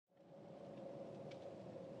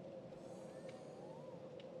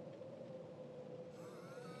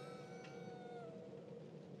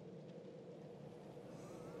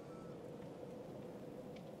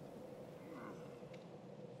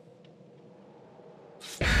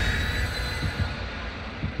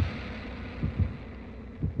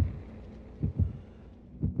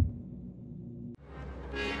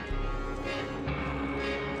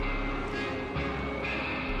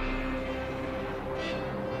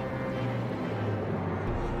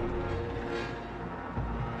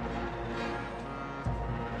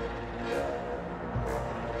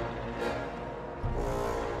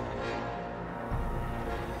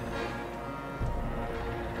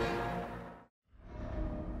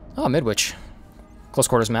Oh, Midwich. Close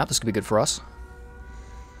quarters map. This could be good for us.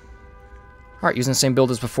 Alright, using the same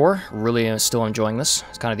build as before. Really still enjoying this.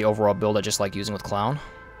 It's kind of the overall build I just like using with Clown.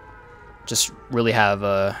 Just really have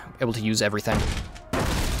able to use everything.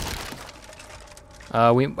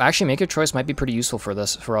 We actually Make Your Choice might be pretty useful for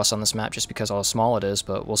us on this map just because how small it is,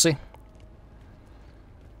 but we'll see.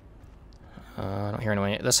 I don't hear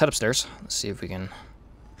anyone. Let's head upstairs. Let's see if we can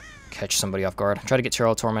catch somebody off guard. Try to get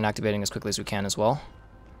Cheryl Torment activating as quickly as we can as well.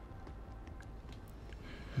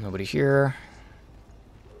 Nobody here.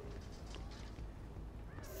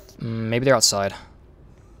 Maybe they're outside.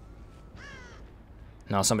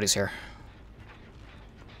 No, somebody's here.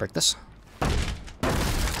 Break this.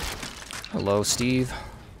 Hello, Steve.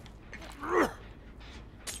 We're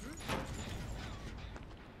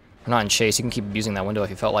not in chase. You can keep using that window if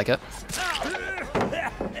you felt like it.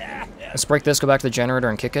 Let's break this, go back to the generator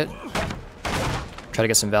and kick it. Try to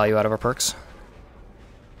get some value out of our perks.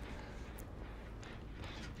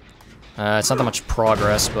 It's not that much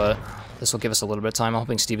progress, but this will give us a little bit of time. I'm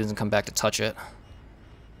hoping Steve doesn't come back to touch it.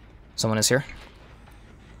 Someone is here.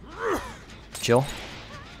 Jill.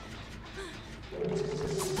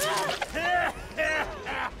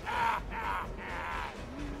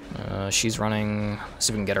 She's running. Let's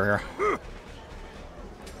see if we can get her here.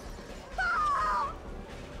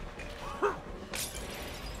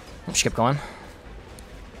 Oh, she kept going.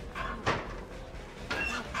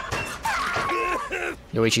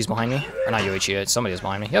 Yoichi's behind me. Or not Yoichi, somebody is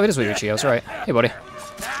behind me. Yeah, it is Yoichi, I was right. Hey, buddy.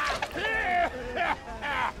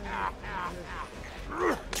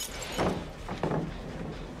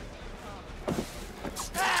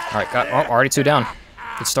 Alright, already 2 down.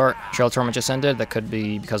 Good start. Cheryl Torment just ended. That could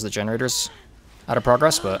be because the generator's out of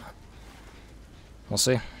progress, but we'll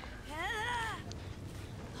see.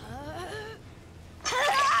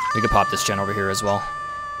 We could pop this gen over here as well.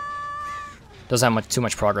 Doesn't have too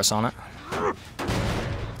much progress on it.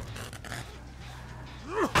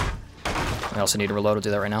 I also need to reload to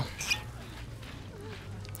do that right now.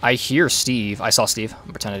 I hear Steve. I saw Steve.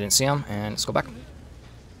 I'll pretend I didn't see him, and let's go back.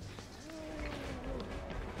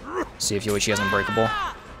 See if Yoichi has Unbreakable.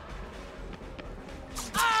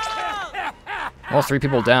 Well, 3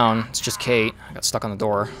 people down. It's just Kate. I got stuck on the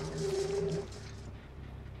door.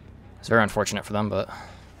 It's very unfortunate for them, but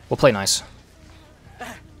we'll play nice.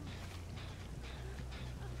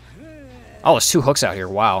 Oh, there's 2 hooks out here.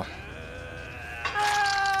 Wow.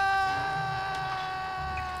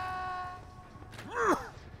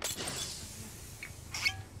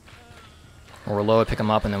 We'll reload, pick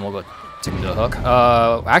him up, and then we'll go take him to the hook.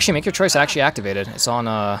 Actually, Make Your Choice actually activated. It's on,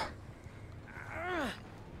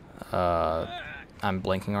 I'm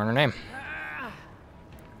blanking on her name.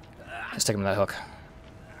 Let's take him to that hook.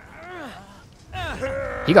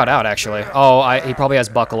 He got out, actually. Oh, he probably has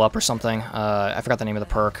Buckle Up or something. I forgot the name of the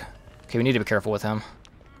perk. Okay, we need to be careful with him.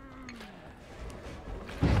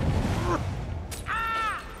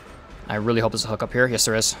 I really hope there's a hook up here. Yes,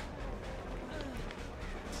 there is.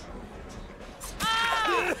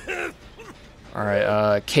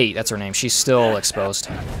 Alright, Kate, that's her name. She's still exposed.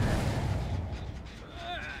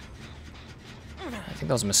 I think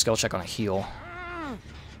that was a skill check on a heal.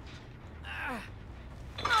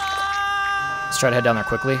 Let's try to head down there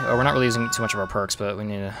quickly. Oh, we're not really using too much of our perks, but we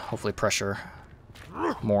need to hopefully pressure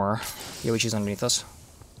more. Yoichi's underneath us.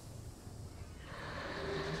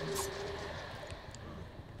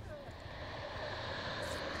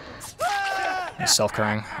 He's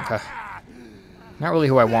self-carrying. Okay. Not really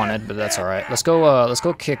who I wanted, but that's alright. Let's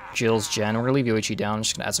go kick Jill's gen. We're gonna leave Yoichi down. I'm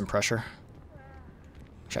just gonna add some pressure.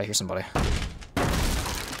 Should I hear somebody?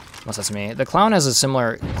 Unless that's me. The Clown has a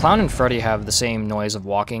similar... Clown and Freddy have the same noise of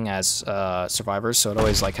walking as survivors, so it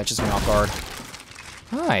always like catches me off guard.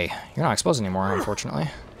 Hi. You're not exposed anymore, unfortunately.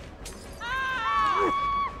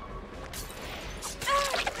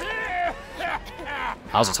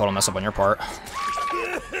 That was a total mess up on your part.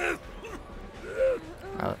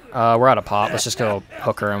 We're out of pop. Let's just go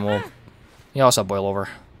hook her and we'll... You also boil over.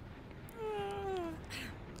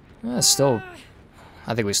 Still...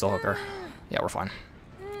 I think we still hook her. Yeah, we're fine.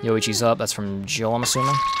 Yoichi's up. That's from Jill, I'm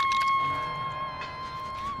assuming.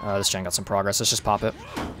 This gen got some progress. Let's just pop it.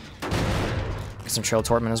 Get some Cheryl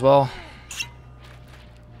Tortman as well.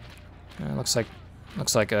 Looks like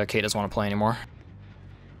Kate doesn't want to play anymore.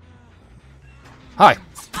 Hi.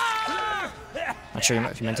 Not sure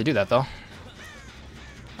if you meant to do that though.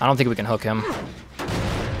 I don't think we can hook him.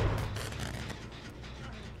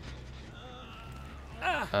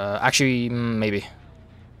 Actually, maybe.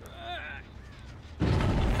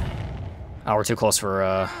 Oh, we're too close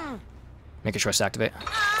for Make a Choice to activate.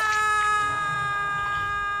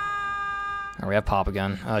 We're we have Pop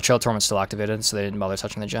again. Trail of Torment's still activated, so they didn't bother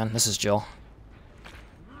touching the gen. This is Jill.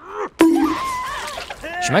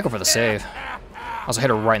 She might go for the save. I also hit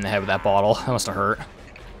her right in the head with that bottle. That must have hurt.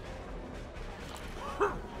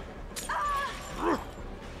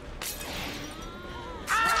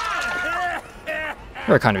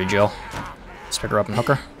 Very kind of you, Jill. Let's pick her up and hook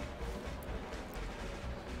her.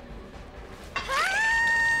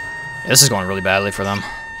 Yeah, this is going really badly for them.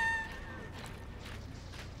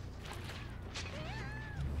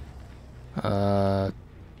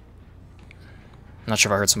 Not sure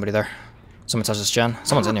if I heard somebody there. Someone touched this gen.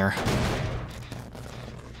 Someone's in here.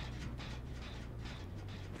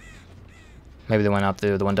 Maybe they went out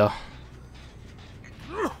through the window.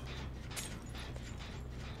 No,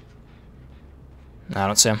 I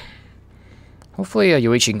don't see him. Hopefully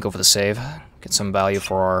Yoichi can go for the save. Get some value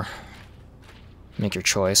for our... Make your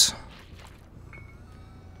choice.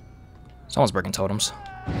 Someone's breaking totems.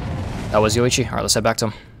 That was Yoichi. Alright, let's head back to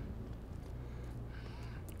him.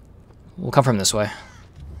 We'll come from this way.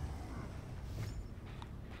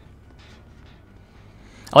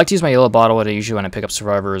 I like to use my yellow bottle usually when I pick up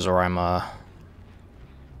survivors or I'm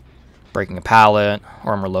breaking a pallet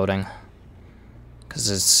or I'm reloading.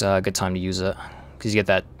 Because it's a good time to use it. Because you get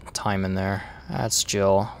that time in there. That's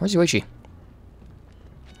Jill. Where's Yoichi?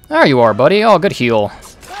 There you are, buddy. Oh, good heal.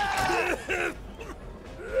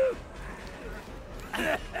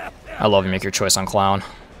 I love you. Make your choice on Clown.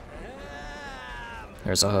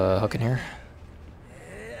 There's a hook in here.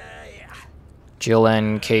 Jill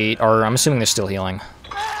and Kate are... I'm assuming they're still healing.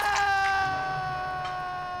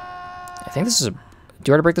 I think this is a... Do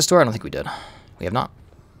you already break this door? I don't think we did. We have not.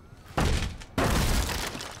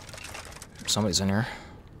 Somebody's in here.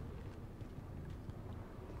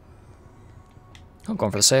 I'm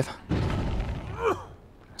going for the save.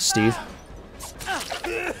 Steve.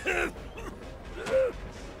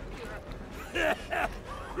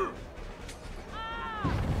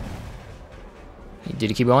 Did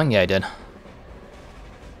he keep going? Yeah, he did.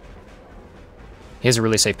 He has a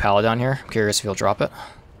really safe pallet down here. I'm curious if he'll drop it.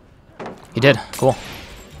 He did. Cool.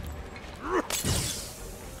 You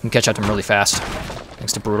can catch up to him really fast.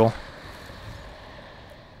 Thanks to Brutal.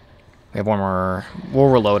 We have one more. We'll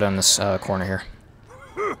reload on this corner here.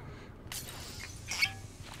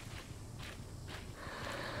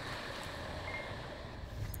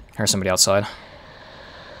 Here's somebody outside.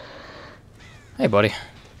 Hey, buddy.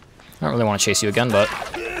 I don't really want to chase you again, but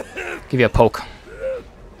give you a poke.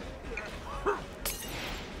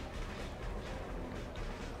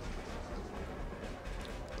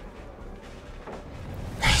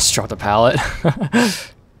 Just dropped the pallet.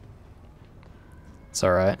 It's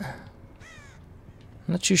alright. I'm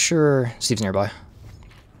not too sure. Steve's nearby.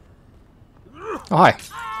 Oh, hi.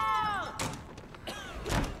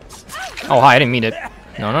 Oh, hi. I didn't mean it.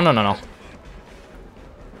 No, no, no, no, no.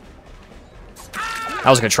 That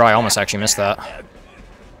was a good try. I almost actually missed that.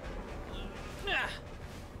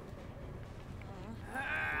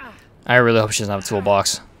 I really hope she doesn't have a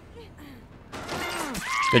toolbox.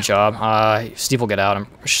 Good job. Steve will get out, I'm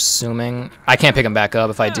assuming. I can't pick him back up.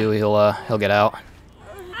 If I do, he'll get out.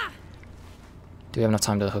 Do we have enough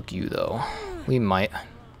time to hook you, though? We might.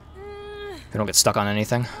 If we don't get stuck on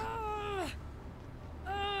anything.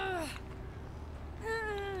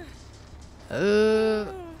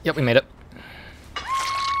 Yep, we made it.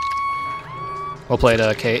 We'll play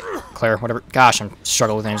it, Kate, Claire, whatever. Gosh, I'm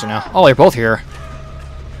struggling with names right now. Oh, they're both here.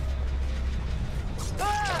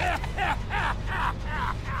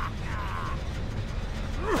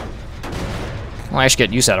 Well, I should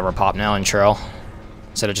get use out of our pop now in Trail,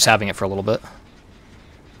 instead of just having it for a little bit.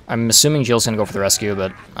 I'm assuming Jill's gonna go for the rescue,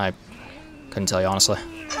 but I couldn't tell you, honestly.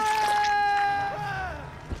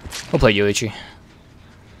 We'll play Yoichi.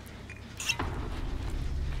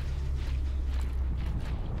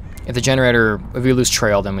 If the generator, if we lose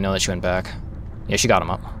Trail, then we know that she went back. Yeah, she got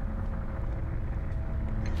him up.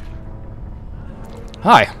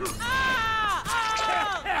 Hi.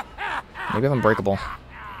 Maybe I'm unbreakable.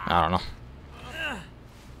 I don't know.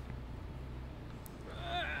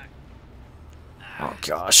 Oh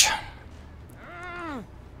gosh.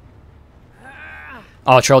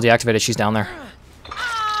 Oh, Trail deactivated. She's down there.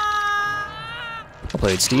 I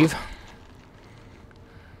played Steve.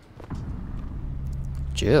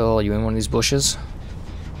 Jill, are you in one of these bushes?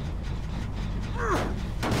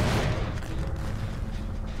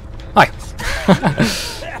 Hi.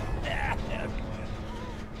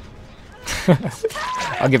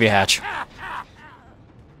 I'll give you a hatch.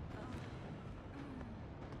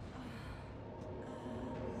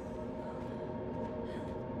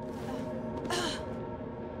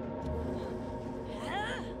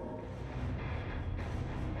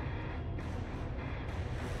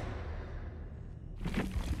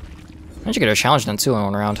 Managed to get a challenge done too in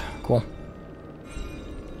one round. Cool.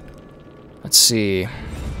 Let's see.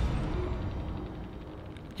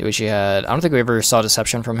 Yoichi had... I don't think we ever saw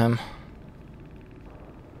Deception from him.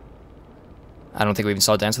 I don't think we even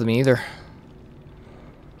saw Dance with Me either.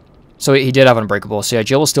 So he did have Unbreakable. So yeah,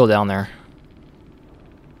 Jill was still down there.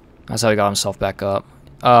 That's how he got himself back up.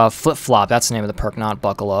 Flip Flop, that's the name of the perk, not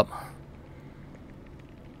Buckle Up.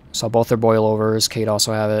 Saw both their boilovers. Kate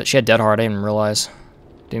also have it. She had Dead Hard, I didn't even realize.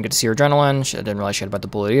 Didn't get to see her Adrenaline. I didn't realize she had about the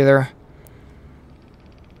bullet either.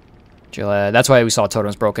 Jill had, that's why we saw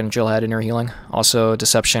Totems broken. Jill had inner healing. Also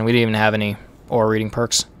Deception. We didn't even have any aura reading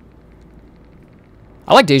perks.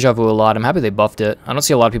 I like Deja Vu a lot. I'm happy they buffed it. I don't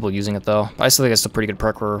see a lot of people using it though. But I still think it's a pretty good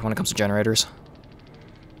perk when it comes to generators.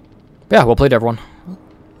 But yeah, well played everyone.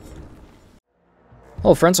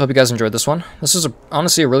 Hello friends, I hope you guys enjoyed this one. This was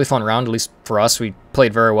honestly a really fun round, at least for us. We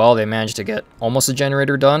played very well. They managed to get almost a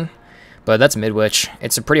generator done. But that's Midwich.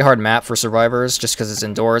 It's a pretty hard map for survivors, just because it's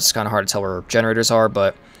indoors. It's kind of hard to tell where generators are,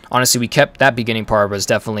 but honestly, we kept that beginning part was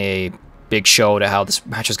definitely a big show to how this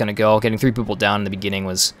match was going to go. Getting 3 people down in the beginning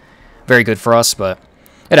was very good for us, but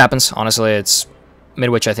it happens. Honestly, it's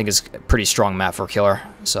Midwich, I think, is a pretty strong map for Killer.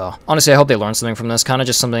 So honestly, I hope they learned something from this. Kind of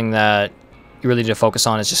just something that you really need to focus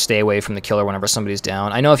on is just stay away from the Killer whenever somebody's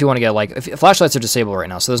down. I know if you want to get, like, if flashlights are disabled right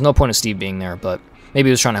now, so there's no point of Steve being there, but maybe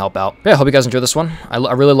he was trying to help out. But yeah, I hope you guys enjoyed this one. I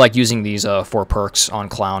really like using these 4 perks on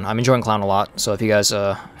Clown. I'm enjoying Clown a lot, so if you guys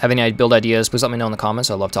have any build ideas, please let me know in the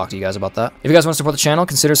comments. I'd love to talk to you guys about that. If you guys want to support the channel,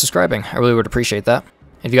 consider subscribing. I really would appreciate that.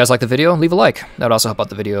 If you guys like the video, leave a like. That would also help out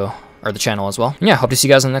the video, or the channel as well. And yeah, hope to see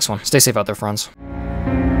you guys in the next one. Stay safe out there, friends.